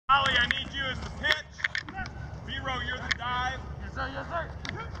Ollie, I need you as the pitch. B-Row, you're the dive. Yes, sir, yes, sir.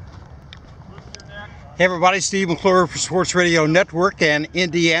 Hey everybody, Steve McClure for Sports Radio Network and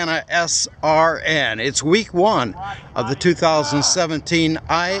Indiana SRN. It's week one of the 2017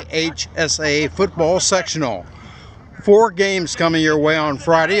 IHSAA football sectional. 4 games coming your way on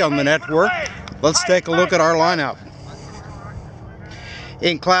Friday on the network. Let's take a look at our lineup.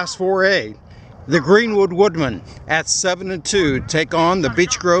 In Class 4A, the Greenwood Woodmen at 7-2 take on the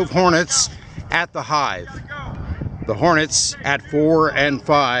Beech Grove Hornets at the Hive. The Hornets at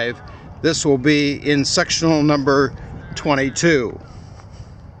 4-5. This will be in sectional number 22.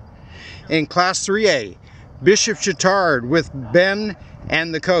 In Class 3A, Bishop Chittard with Ben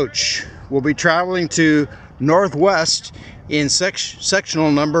and the coach will be traveling to Northwest in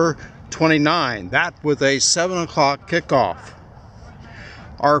sectional number 29. That with a 7 o'clock kickoff.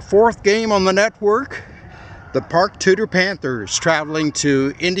 Our 4th game on the network, the Park Tudor Panthers traveling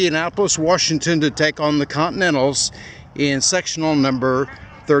to Indianapolis, Washington to take on the Continentals in sectional number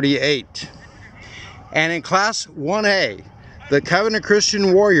 38. And in Class 1A, the Covenant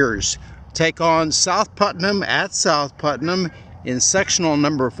Christian Warriors take on South Putnam at South Putnam in sectional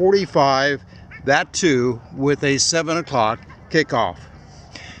number 45, that too with a 7 o'clock kickoff.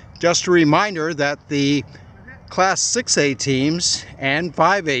 Just a reminder that the Class 6A teams and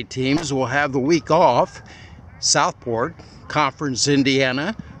 5A teams will have the week off. Southport, Conference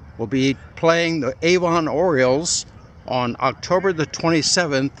Indiana, will be playing the Avon Orioles on October the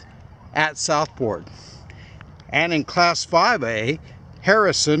 27th at Southport. And in Class 5A,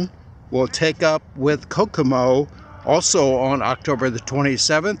 Harrison will take up with Kokomo also on October the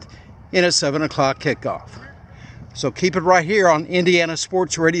 27th in a 7 o'clock kickoff. So keep it right here on Indiana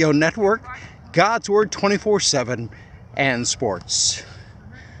Sports Radio Network, God's Word 24/7 and sports.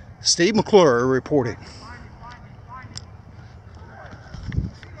 Steve McClure reporting.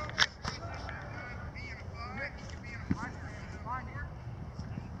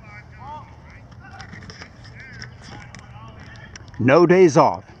 No days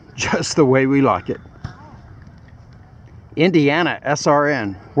off, just the way we like it. Indiana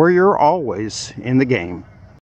SRN, where you're always in the game.